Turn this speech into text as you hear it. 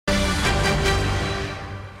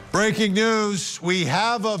Breaking news, we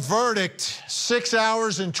have a verdict. 6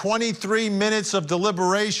 hours and 23 minutes of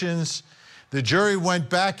deliberations. The jury went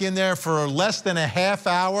back in there for less than a half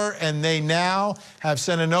hour, and they now have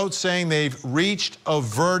sent a note saying they've reached a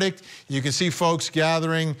verdict. You can see folks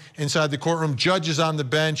gathering inside the courtroom, judges on the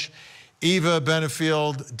bench. Eva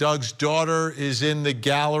Benefield, Doug's daughter, is in the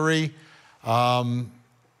gallery. The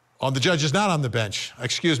judge is not on the bench.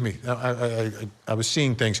 Excuse me, I was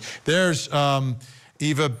seeing things. There's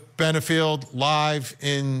Eva Benefield live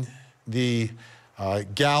in the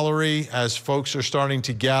gallery as folks are starting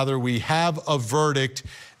to gather. We have a verdict.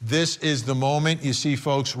 This is the moment. You see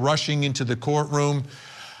folks rushing into the courtroom.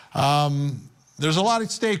 There's a lot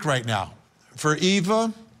at stake right now. For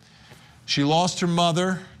Eva, she lost her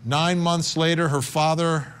mother. 9 months later, her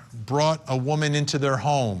father brought a woman into their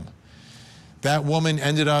home. That woman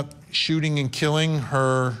ended up shooting and killing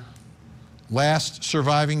her last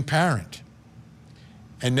surviving parent.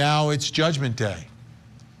 And now it's Judgment Day.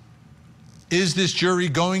 Is this jury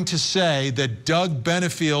going to say that Doug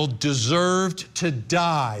Benefield deserved to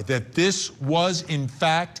die, that this was, in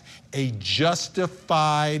fact, a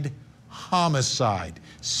justified homicide,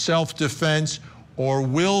 self-defense, or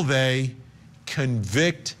will they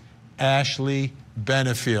convict Ashley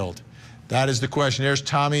Benefield? That is the question. There's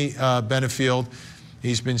Tommy Benefield.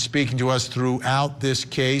 He's been speaking to us throughout this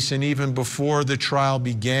case, and even before the trial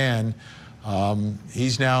began.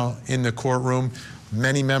 He's now in the courtroom.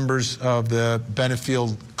 Many members of the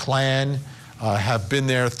Benefield clan have been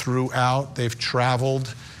there throughout. They've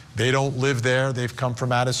traveled. They don't live there. They've come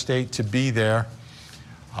from out of state to be there.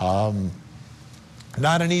 Not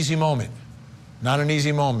an easy moment. Not an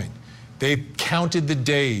easy moment. They've counted the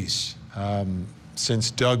days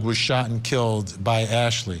since Doug was shot and killed by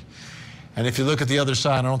Ashley. And if you look at the other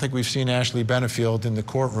side, I don't think we've seen Ashley Benefield in the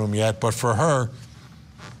courtroom yet, but for her,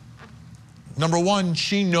 number one,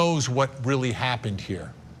 she knows what really happened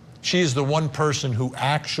here. She is the one person who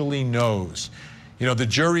actually knows. You know, the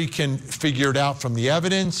jury can figure it out from the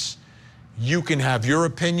evidence. You can have your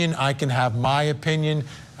opinion. I can have my opinion.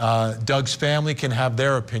 Doug's family can have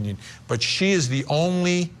their opinion. But she is the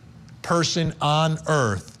only person on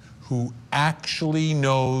earth who actually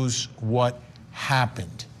knows what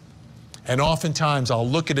happened. And oftentimes I'll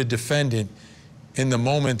look at a defendant in the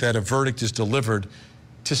moment that a verdict is delivered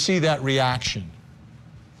to see that reaction,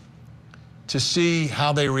 to see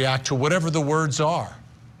how they react to whatever the words are,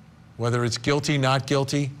 whether it's guilty, not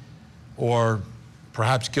guilty, or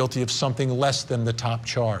perhaps guilty of something less than the top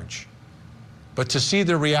charge. But to see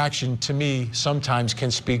their reaction, to me, sometimes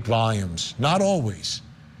can speak volumes. Not always,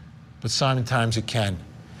 but sometimes it can.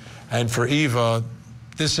 And for Eva,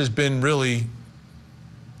 this has been really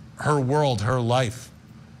her world, her life.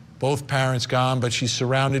 Both parents gone, but she's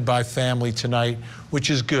surrounded by family tonight, which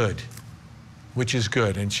is good,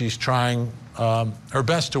 and she's trying her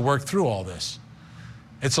best to work through all this.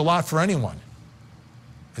 It's a lot for anyone.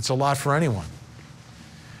 It's a lot for anyone.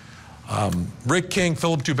 Rick King,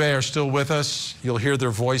 Philip Dubé are still with us. You'll hear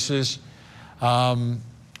their voices.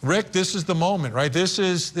 Rick, this is the moment, right? This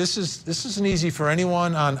isn't easy for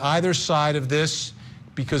anyone on either side of this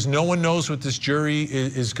because no one knows what this jury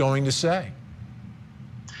is going to say.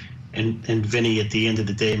 And Vinny, at the end of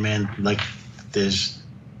the day, man, like there's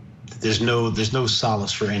no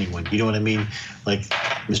solace for anyone. You know what I mean? Like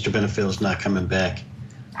Mr. Benefield's not coming back,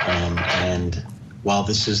 and while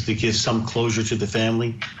this gives some closure to the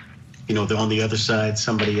family, you know, they're on the other side.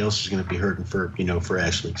 Somebody else is going to be hurting for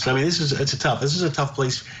Ashley. So I mean, this is a tough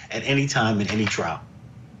place at any time in any trial.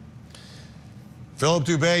 Philip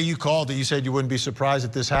Dubé, you called it. You said you wouldn't be surprised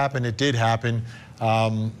if this happened. It did happen.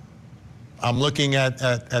 I'm looking at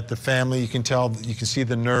the family. You can tell, you can see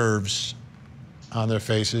the nerves on their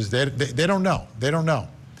faces. They don't know. They don't know.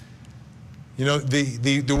 You know,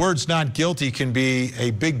 the words "not guilty" can be a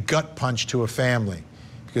big gut punch to a family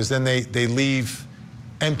because then they leave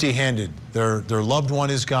empty-handed. Their loved one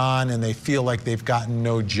is gone and they feel like they've gotten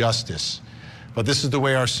no justice. But this is the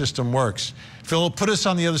way our system works. Philip, put us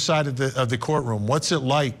on the other side of the courtroom. What's it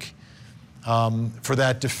like for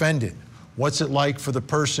that defendant? What's it like for the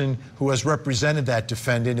person who has represented that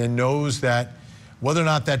defendant and knows that whether or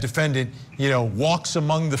not that defendant, you know, walks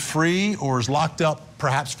among the free or is locked up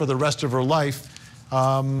perhaps for the rest of her life,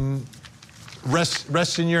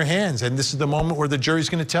 rests in your hands? And this is the moment where the jury's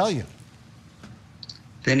going to tell you.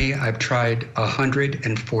 Vinny, I've tried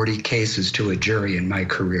 140 cases to a jury in my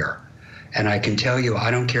career. And I can tell you,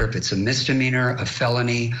 I don't care if it's a misdemeanor, a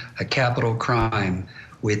felony, a capital crime,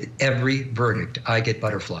 with every verdict, I get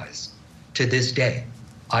butterflies. To this day,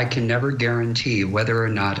 I can never guarantee whether or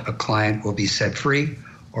not a client will be set free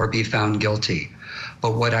or be found guilty.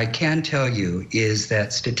 But what I can tell you is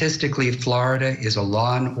that statistically, Florida is a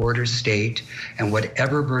law and order state, and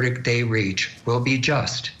whatever verdict they reach will be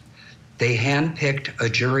just. They handpicked a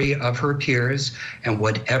jury of her peers, and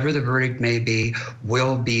whatever the verdict may be,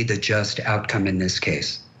 will be the just outcome in this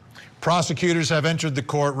case. Prosecutors have entered the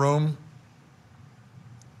courtroom.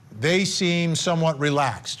 They seem somewhat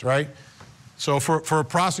relaxed, right? So for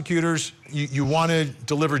prosecutors, you want to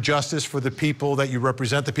deliver justice for the people that you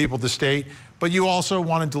represent, the people of the state, but you also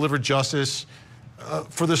want to deliver justice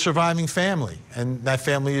for the surviving family, and that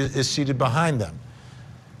family is seated behind them.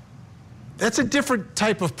 That's a different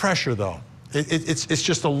type of pressure, though. It's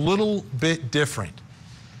just a little bit different,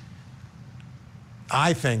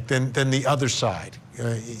 I think, than the other side.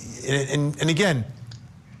 And again,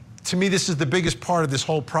 to me, this is the biggest part of this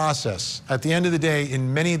whole process. At the end of the day,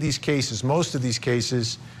 in many of these cases, most of these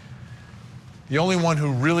cases, the only one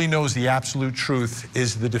who really knows the absolute truth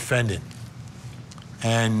is the defendant.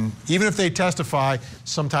 And even if they testify,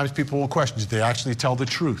 sometimes people will question, did they actually tell the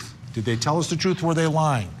truth? Did they tell us the truth? Were they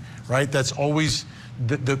lying? Right? That's always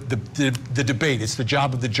the debate. It's the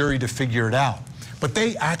job of the jury to figure it out. But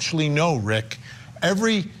they actually know, Rick.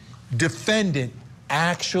 Every defendant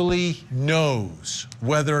actually knows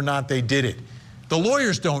whether or not they did it. The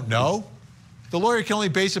lawyers don't know. The lawyer can only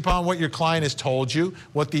base upon what your client has told you,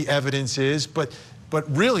 what the evidence is, but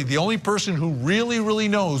really the only person who really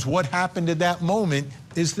knows what happened at that moment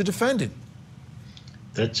is the defendant.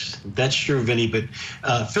 That's true, Vinny. But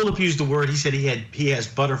Philip used the word. He said he has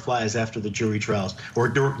butterflies after the jury trials, or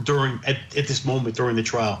at this moment during the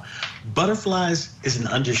trial. Butterflies is an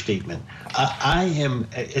understatement. I am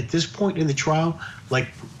at this point in the trial, like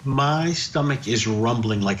my stomach is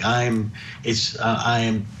rumbling. Like I am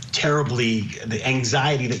terribly, the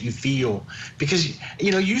anxiety that you feel, because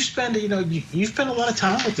you spend a lot of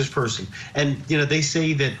time with this person, and they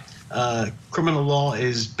say that criminal law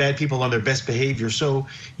is bad people on their best behavior. So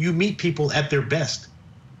you meet people at their best,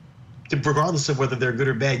 regardless of whether they're good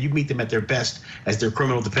or bad. You meet them at their best as their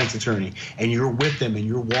criminal defense attorney, and you're with them and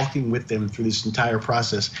you're walking with them through this entire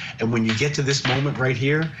process. And when you get to this moment right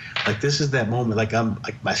here, like this is that moment, like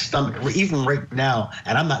my stomach, even right now,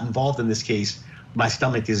 and I'm not involved in this case, my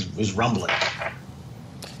stomach is rumbling.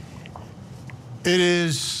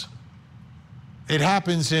 It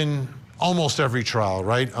happens in almost every trial,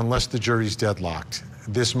 right? Unless the jury's deadlocked.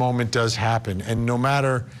 This moment does happen. And no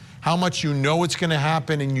matter how much you know it's going to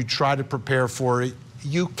happen and you try to prepare for it,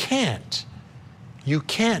 you can't. You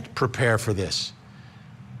can't prepare for this.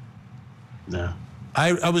 No.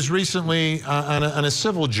 I was recently on a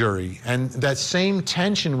civil jury, and that same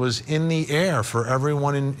tension was in the air for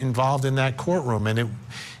everyone involved in that courtroom. And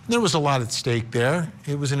there was a lot at stake there.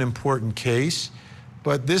 It was an important case.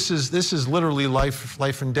 But this is literally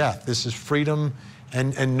life and death. This is freedom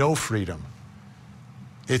and no freedom.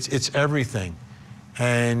 It's everything.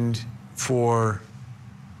 And for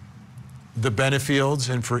the Benefields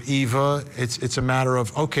and for Eva, it's a matter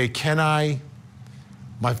of, okay,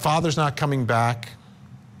 my father's not coming back,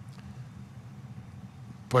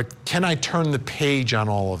 but can I turn the page on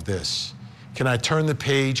all of this? Can I turn the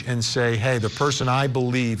page and say, hey, the person I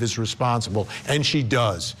believe is responsible, and she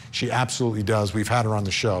does, she absolutely does, we've had her on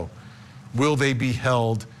the show, will they be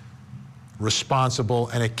held responsible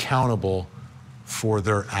and accountable for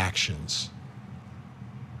their actions?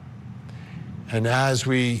 And as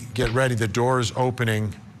we get ready, the door is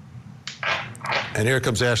opening, and here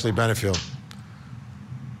comes Ashley Benefield.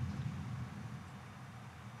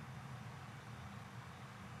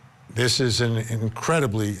 This is an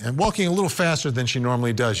incredibly, and walking a little faster than she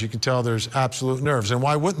normally does. You can tell there's absolute nerves. And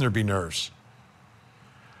why wouldn't there be nerves?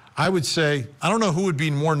 I would say, I don't know who would be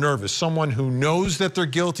more nervous, someone who knows that they're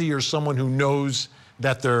guilty or someone who knows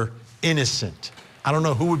that they're innocent. I don't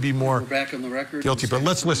know who would be more We're back on the record. guilty, but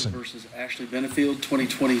let's listen. Versus Ashley Benefield,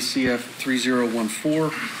 2020 CF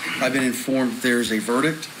 3014. I've been informed there's a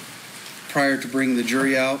verdict. Prior to bringing the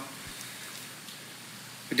jury out,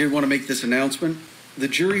 I did want to make this announcement. The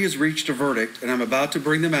jury has reached a verdict, and I'm about to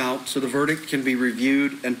bring them out so the verdict can be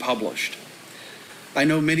reviewed and published. I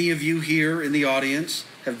know many of you here in the audience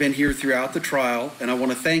have been here throughout the trial, and I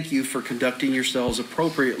want to thank you for conducting yourselves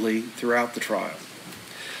appropriately throughout the trial.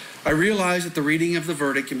 I realize that the reading of the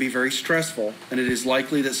verdict can be very stressful, and it is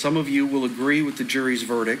likely that some of you will agree with the jury's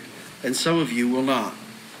verdict, and some of you will not.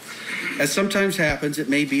 As sometimes happens, it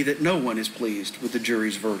may be that no one is pleased with the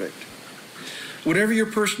jury's verdict. Whatever your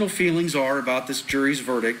personal feelings are about this jury's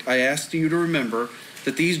verdict, I ask you to remember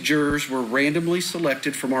that these jurors were randomly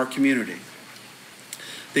selected from our community.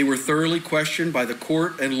 They were thoroughly questioned by the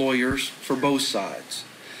court and lawyers for both sides,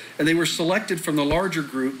 and they were selected from the larger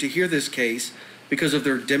group to hear this case because of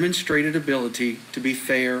their demonstrated ability to be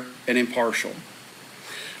fair and impartial.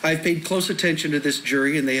 I've paid close attention to this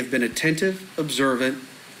jury, and they have been attentive, observant,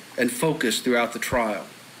 and focused throughout the trial.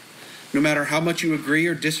 No matter how much you agree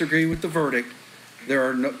or disagree with the verdict, there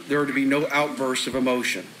are to be no outbursts of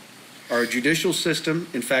emotion. Our judicial system,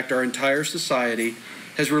 in fact, our entire society,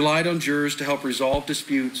 has relied on jurors to help resolve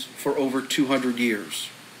disputes for over 200 years.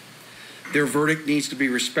 Their verdict needs to be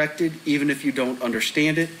respected, even if you don't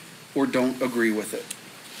understand it or don't agree with it.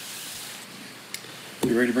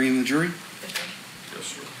 You ready to bring in the jury? Yes,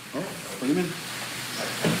 sir. All right, bring them in.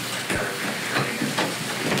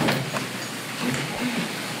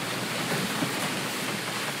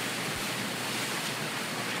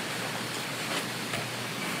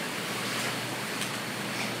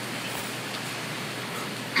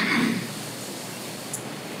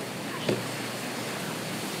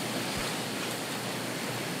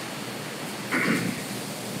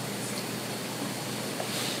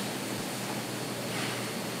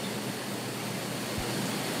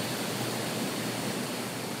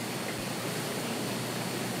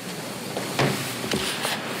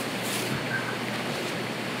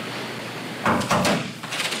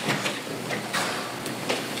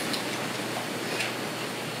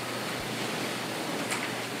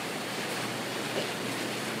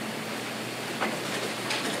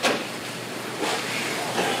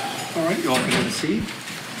 All right, you all can have a seat.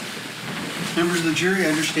 Members of the jury, I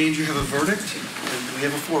understand you have a verdict, and we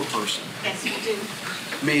have a foreperson. Yes, we do.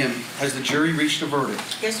 Ma'am, has the jury reached a verdict?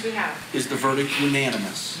 Yes, we have. Is the verdict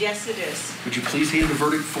unanimous? Yes, it is. Would you please hand the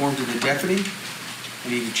verdict form to the deputy? I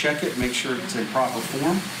need to check it, make sure it's in proper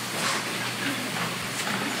form.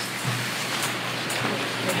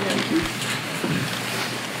 Thank you.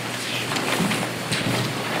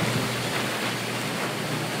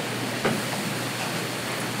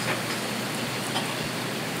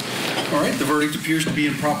 All right, the verdict appears to be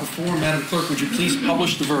in proper form. Madam Clerk, would you please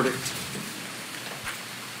publish the verdict?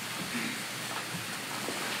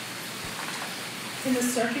 In the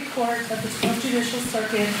Circuit Court of the 12th Judicial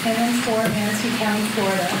Circuit in 4 Manatee County,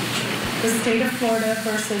 Florida, the State of Florida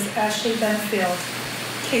versus Ashley Benefield,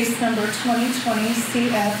 case number 2020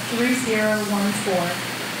 CF 3014.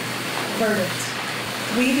 Verdict.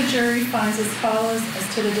 We, the jury, finds as follows as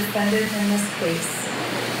to the defendant in this case.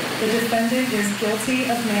 The defendant is guilty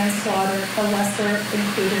of manslaughter, a lesser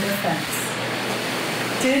included offense.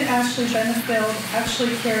 Did Ashley Benefield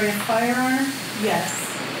actually carry a firearm? Yes.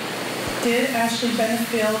 Did Ashley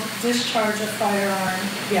Benefield discharge a firearm?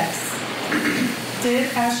 Yes.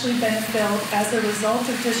 Did Ashley Benefield, as a result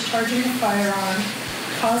of discharging a firearm,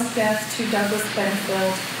 cause death to Douglas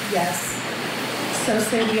Benefield? Yes. So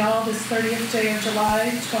say we all this 30th day of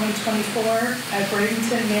July, 2024, at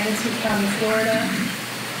Bradenton, Manatee County, Florida.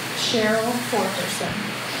 Cheryl Foreperson.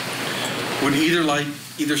 Would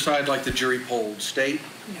either side like the jury polled? State?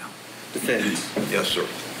 No. Defense? Yes, sir.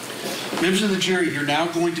 Members of the jury, you're now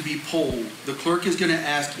going to be polled. The clerk is going to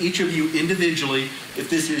ask each of you individually if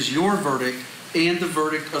this is your verdict and the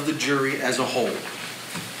verdict of the jury as a whole.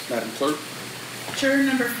 Madam Clerk? Juror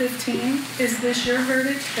number 15, is this your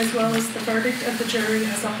verdict as well as the verdict of the jury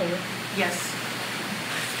as a whole? Yes.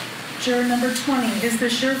 Juror number 20, is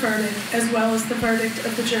this your verdict as well as the verdict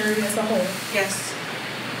of the jury as a whole? Yes.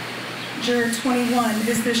 Juror 21,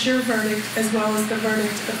 is this your verdict as well as the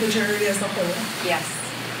verdict of the jury as a whole? Yes.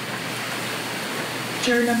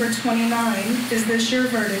 Juror number 29, is this your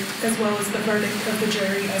verdict as well as the verdict of the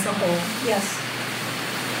jury as a whole? Yes.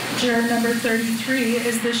 Juror number 33,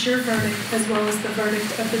 is this your verdict as well as the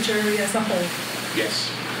verdict of the jury as a whole?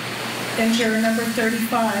 Yes. And juror number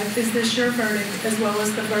 35, is this your verdict as well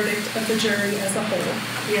as the verdict of the jury as a whole?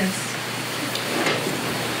 Yes.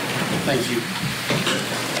 Thank you.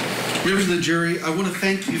 Members of the jury, I want to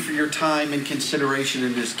thank you for your time and consideration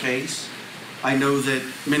in this case. I know that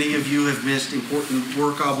many of you have missed important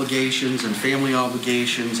work obligations and family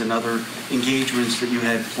obligations and other engagements that you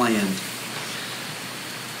had planned,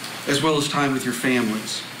 as well as time with your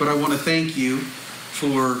families. But I want to thank you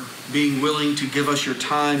for being willing to give us your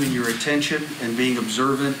time and your attention and being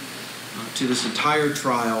observant to this entire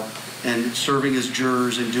trial and serving as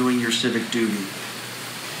jurors and doing your civic duty.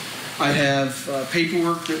 I have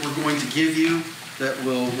paperwork that we're going to give you that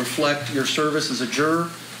will reflect your service as a juror,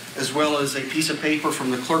 as well as a piece of paper from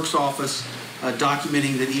the clerk's office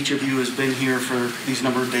documenting that each of you has been here for these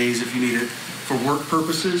number of days if you need it for work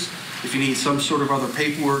purposes. If you need some sort of other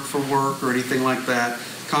paperwork for work or anything like that,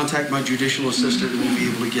 contact my judicial assistant and we'll be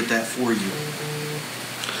able to get that for you.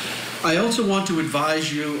 I also want to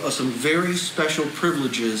advise you of some very special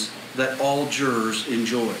privileges that all jurors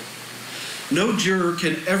enjoy. No juror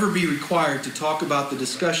can ever be required to talk about the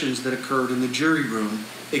discussions that occurred in the jury room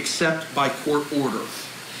except by court order.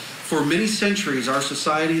 For many centuries, our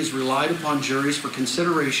society has relied upon juries for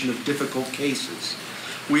consideration of difficult cases.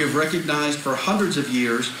 We have recognized for hundreds of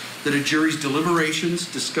years that a jury's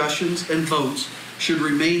deliberations, discussions, and votes should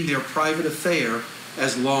remain their private affair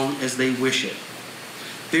as long as they wish it.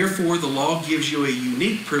 Therefore, the law gives you a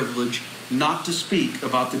unique privilege not to speak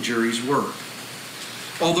about the jury's work.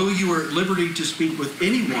 Although you are at liberty to speak with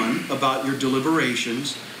anyone about your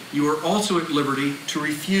deliberations, you are also at liberty to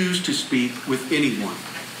refuse to speak with anyone.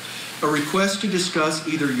 A request to discuss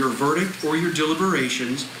either your verdict or your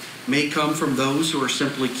deliberations may come from those who are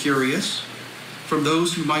simply curious, from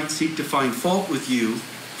those who might seek to find fault with you,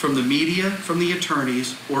 from the media, from the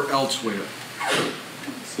attorneys, or elsewhere.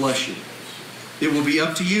 Bless you. It will be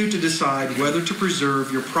up to you to decide whether to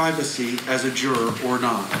preserve your privacy as a juror or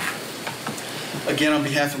not. Again, on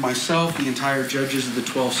behalf of myself, the entire judges of the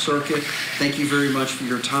 12th Circuit, thank you very much for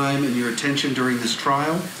your time and your attention during this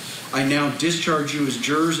trial. I now discharge you as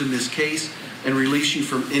jurors in this case and release you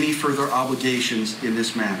from any further obligations in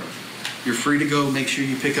this matter. You're free to go. Make sure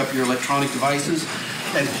you pick up your electronic devices,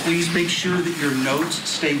 and please make sure that your notes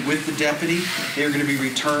stay with the deputy. They are going to be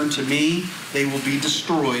returned to me. They will be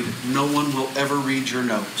destroyed. No one will ever read your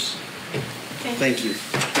notes. Okay. Thank you.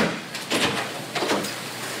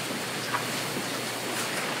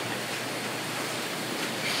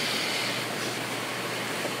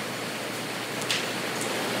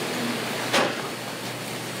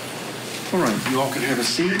 All right, you all can have a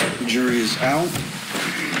seat. The jury is out.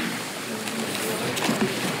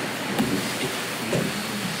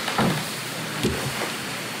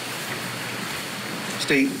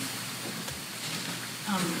 State.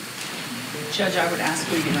 Judge, I would ask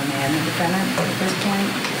you to remand the defendant at this point.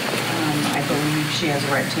 I believe she has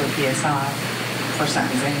a right to a PSI for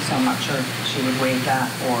sentencing, so I'm not sure if she would waive that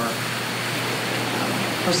or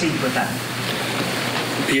proceed with that.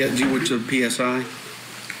 Do you want to PSI?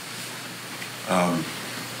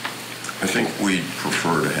 I think we'd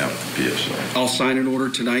prefer to have the PSI. I'll sign an order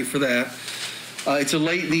tonight for that. It's a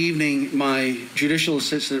late in the evening. My judicial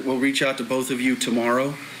assistant will reach out to both of you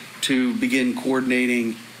tomorrow to begin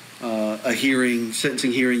coordinating a hearing,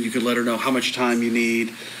 sentencing hearing. You could let her know how much time you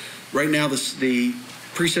need. Right now, the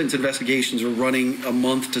pre-sentence investigations are running a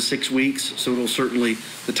month to 6 weeks, so it'll certainly,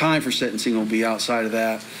 the time for sentencing will be outside of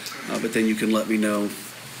that, but then you can let me know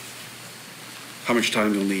how much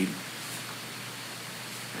time you'll need.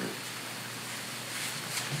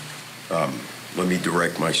 Let me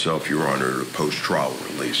direct myself, Your Honor, to post-trial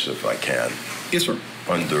release if I can. Yes, sir.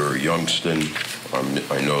 Under Youngston,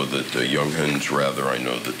 I know that Younghans, rather, I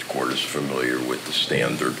know that the court is familiar with the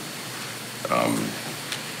standard.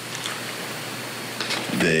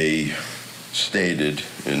 They stated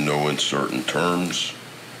in no uncertain terms,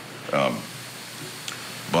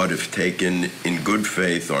 but if taken in good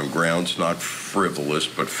faith on grounds not frivolous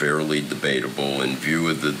but fairly debatable in view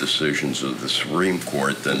of the decisions of the Supreme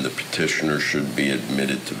Court, then the petitioner should be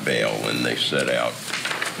admitted to bail. And they set out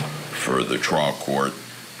for the trial court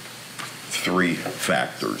 3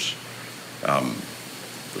 factors.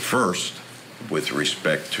 The first, with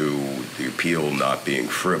respect to the appeal not being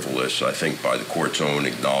frivolous, I think by the court's own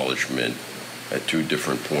acknowledgement at 2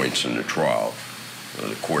 different points in the trial,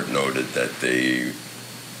 the court noted that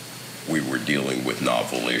we were dealing with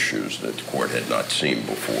novel issues that the court had not seen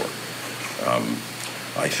before.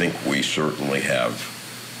 I think we certainly have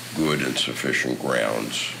good and sufficient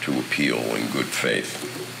grounds to appeal in good faith.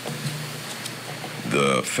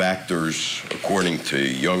 The factors, according to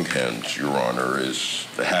Younghans, Your Honor, is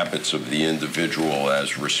the habits of the individual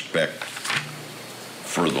as respect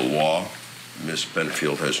for the law. Ms.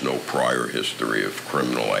 Benefield has no prior history of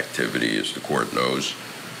criminal activity, as the court knows.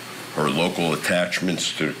 Her local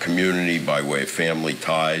attachments to the community by way of family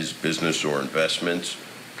ties, business, or investments.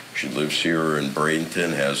 She lives here in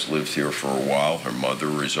Bradenton, has lived here for a while. Her mother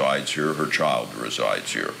resides here. Her child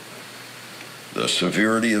resides here. The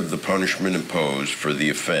severity of the punishment imposed for the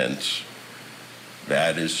offense,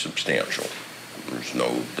 that is substantial. There's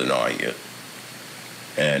no denying it.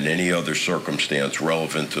 And any other circumstance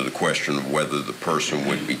relevant to the question of whether the person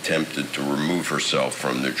would be tempted to remove herself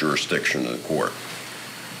from the jurisdiction of the court.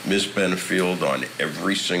 Ms. Benefield, on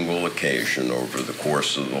every single occasion over the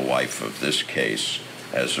course of the life of this case,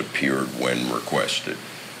 has appeared when requested.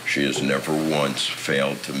 She has never once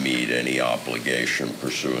failed to meet any obligation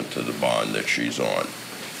pursuant to the bond that she's on.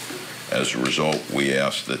 As a result, we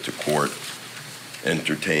ask that the court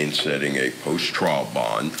entertain setting a post-trial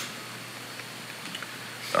bond.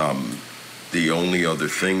 The only other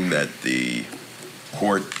thing that the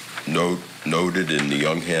court noted in the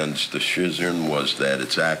Younghands decision was that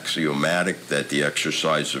it's axiomatic that the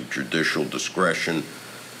exercise of judicial discretion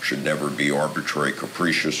should never be arbitrary,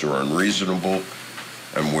 capricious, or unreasonable,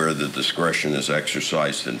 and where the discretion is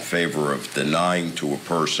exercised in favor of denying to a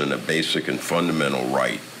person a basic and fundamental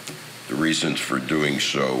right, the reasons for doing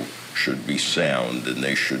so should be sound and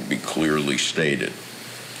they should be clearly stated.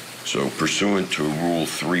 So pursuant to Rule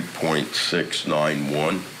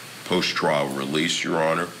 3.691, post-trial release, Your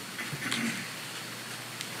Honor,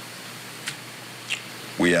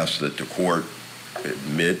 we ask that the court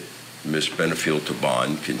admit Ms. Benefield to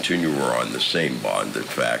bond, continue her on the same bond, in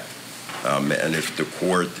fact. And if the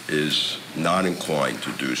court is not inclined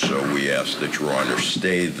to do so, we ask that Your Honor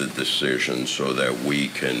stay the decision so that we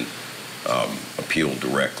can appeal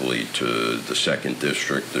directly to the Second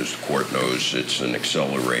District. As the court knows, it's an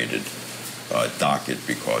accelerated docket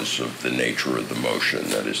because of the nature of the motion,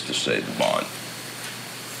 that is to say, the bond.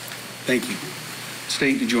 Thank you.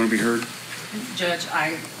 State, did you want to be heard? Judge,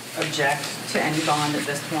 I object to any bond at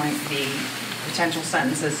this point. The potential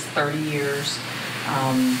sentence is 30 years.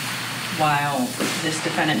 While this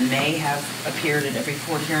defendant may have appeared at every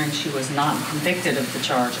court hearing, she was not convicted of the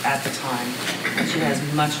charge at the time. She has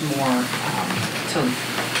much more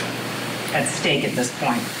at stake at this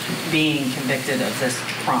point, being convicted of this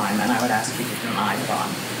crime, and I would ask you to deny the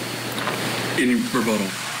bond. Any rebuttal?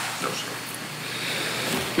 No, sir.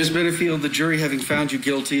 Ms. Benefield, the jury, having found you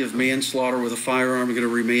guilty of manslaughter with a firearm, are going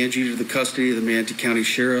to remand you to the custody of the Manatee County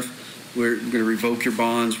Sheriff. We're going to revoke your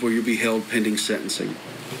bonds where you'll be held pending sentencing.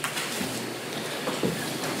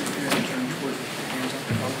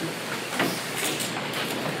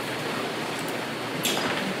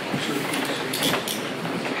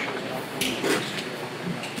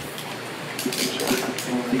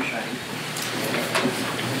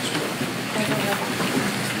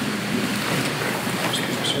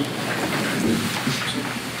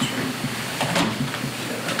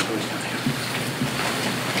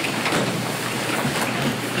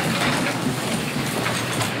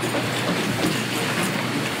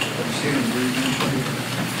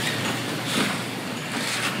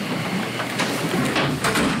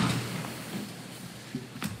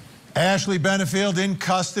 Ashley Benefield in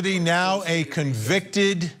custody, now a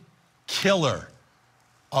convicted killer.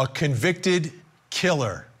 A convicted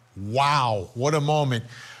killer. Wow, what a moment.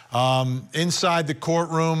 Inside the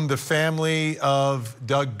courtroom, the family of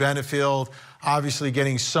Doug Benefield obviously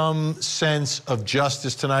getting some sense of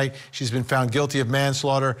justice tonight. She's been found guilty of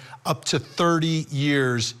manslaughter. Up to 30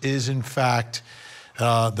 years is, in fact,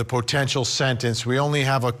 the potential sentence. We only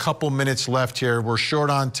have a couple minutes left here. We're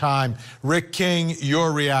short on time. Rick King,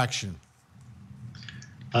 your reaction.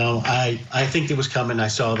 I think it was coming. I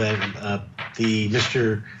saw that the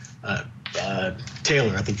Mr.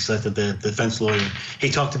 Taylor, I think he's the defense lawyer, he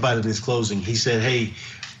talked about it in his closing. He said, "Hey,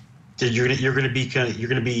 you're going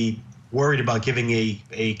to be worried about giving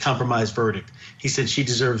a compromised verdict." He said she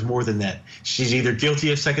deserves more than that. She's either guilty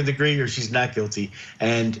of second degree or she's not guilty.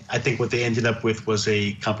 And I think what they ended up with was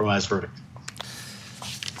a compromised verdict.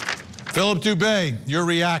 Philip Dubé, your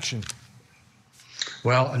reaction.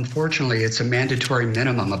 Well, unfortunately, it's a mandatory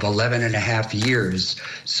minimum of 11 and a half years,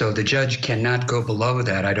 so the judge cannot go below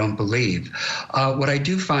that, I don't believe. What I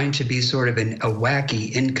do find to be sort of a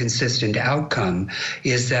wacky, inconsistent outcome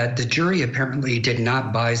is that the jury apparently did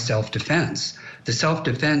not buy self-defense. The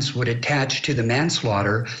self-defense would attach to the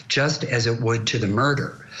manslaughter just as it would to the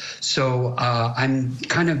murder. So I'm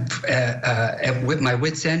kind of at my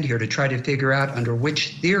wit's end here to try to figure out under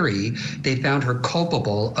which theory they found her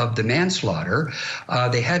culpable of the manslaughter.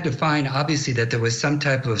 They had to find, obviously, that there was some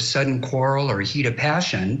type of sudden quarrel or heat of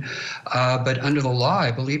passion. But under the law,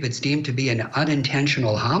 I believe it's deemed to be an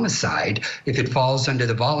unintentional homicide if it falls under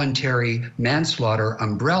the voluntary manslaughter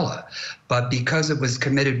umbrella. But because it was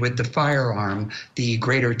committed with the firearm, the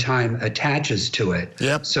greater time attaches to it.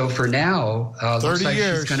 Yep. So for now, 30 looks like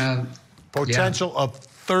years. she's gonna Potential of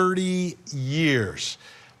 30 years.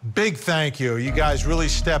 Big thank you. You guys really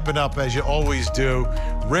stepping up as you always do.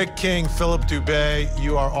 Rick King, Philip Dubé,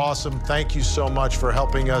 you are awesome. Thank you so much for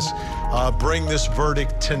helping us bring this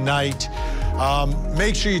verdict tonight.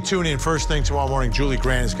 Make sure you tune in first thing tomorrow morning. Julie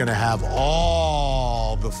Grant is going to have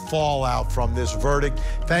all the fallout from this verdict.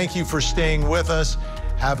 Thank you for staying with us.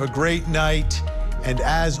 Have a great night. And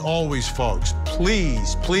as always, folks,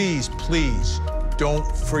 please, please, please don't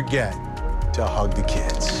forget to hug the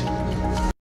kids.